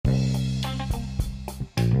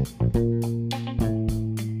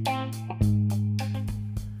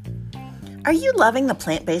Are you loving the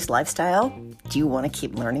plant-based lifestyle? Do you want to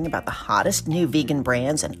keep learning about the hottest new vegan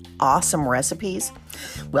brands and awesome recipes?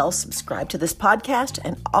 Well, subscribe to this podcast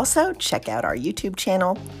and also check out our YouTube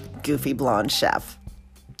channel, Goofy Blonde Chef.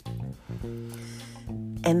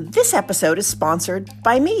 And this episode is sponsored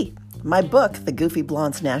by me. My book, The Goofy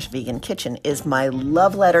Blonde's Nash Vegan Kitchen, is my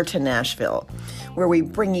love letter to Nashville, where we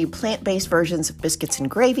bring you plant-based versions of biscuits and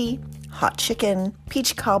gravy, hot chicken,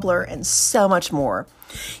 peach cobbler, and so much more.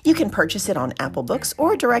 You can purchase it on Apple Books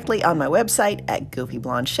or directly on my website at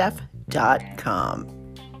goofyblondechef.com.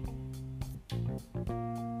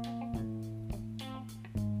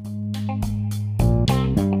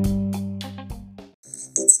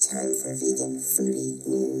 It's time for vegan foodie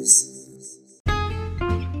news.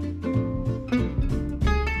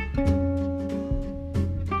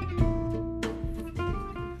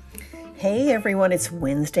 Hey everyone, it's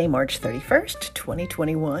Wednesday, March 31st,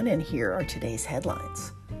 2021, and here are today's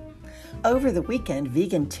headlines. Over the weekend,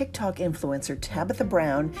 vegan TikTok influencer Tabitha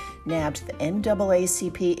Brown nabbed the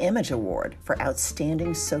NAACP Image Award for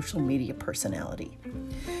Outstanding Social Media Personality.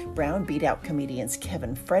 Brown beat out comedians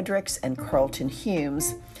Kevin Fredericks and Carlton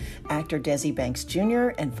Humes, actor Desi Banks Jr.,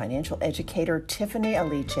 and financial educator Tiffany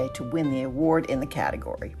Aliche to win the award in the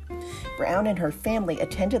category. Brown and her family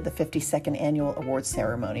attended the 52nd annual awards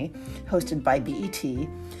ceremony, hosted by BET,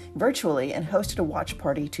 virtually, and hosted a watch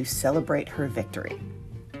party to celebrate her victory.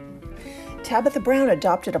 Tabitha Brown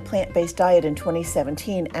adopted a plant-based diet in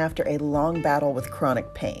 2017 after a long battle with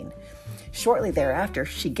chronic pain. Shortly thereafter,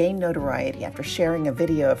 she gained notoriety after sharing a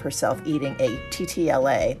video of herself eating a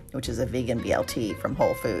TTLA, which is a vegan BLT, from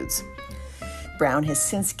Whole Foods. Brown has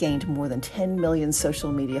since gained more than 10 million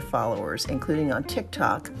social media followers, including on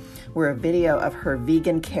TikTok, where a video of her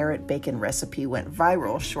vegan carrot bacon recipe went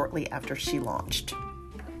viral shortly after she launched.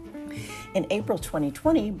 In April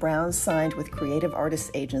 2020, Brown signed with Creative Artists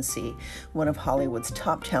Agency, one of Hollywood's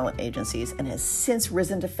top talent agencies, and has since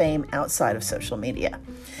risen to fame outside of social media,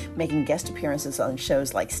 making guest appearances on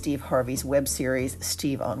shows like Steve Harvey's web series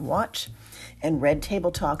Steve on Watch and Red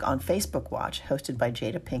Table Talk on Facebook Watch, hosted by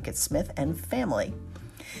Jada Pinkett Smith and family.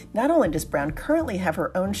 Not only does Brown currently have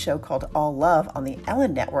her own show called All Love on the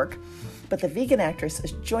Ellen Network, but the vegan actress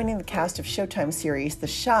is joining the cast of Showtime series The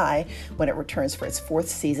Chi when it returns for its 4th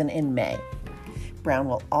season in May. Brown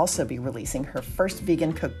will also be releasing her first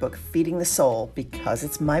vegan cookbook, Feeding the Soul, Because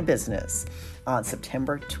It's My Business, on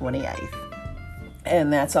September 28th.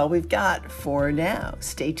 And that's all we've got for now.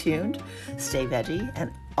 Stay tuned, stay veggie,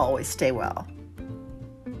 and always stay well.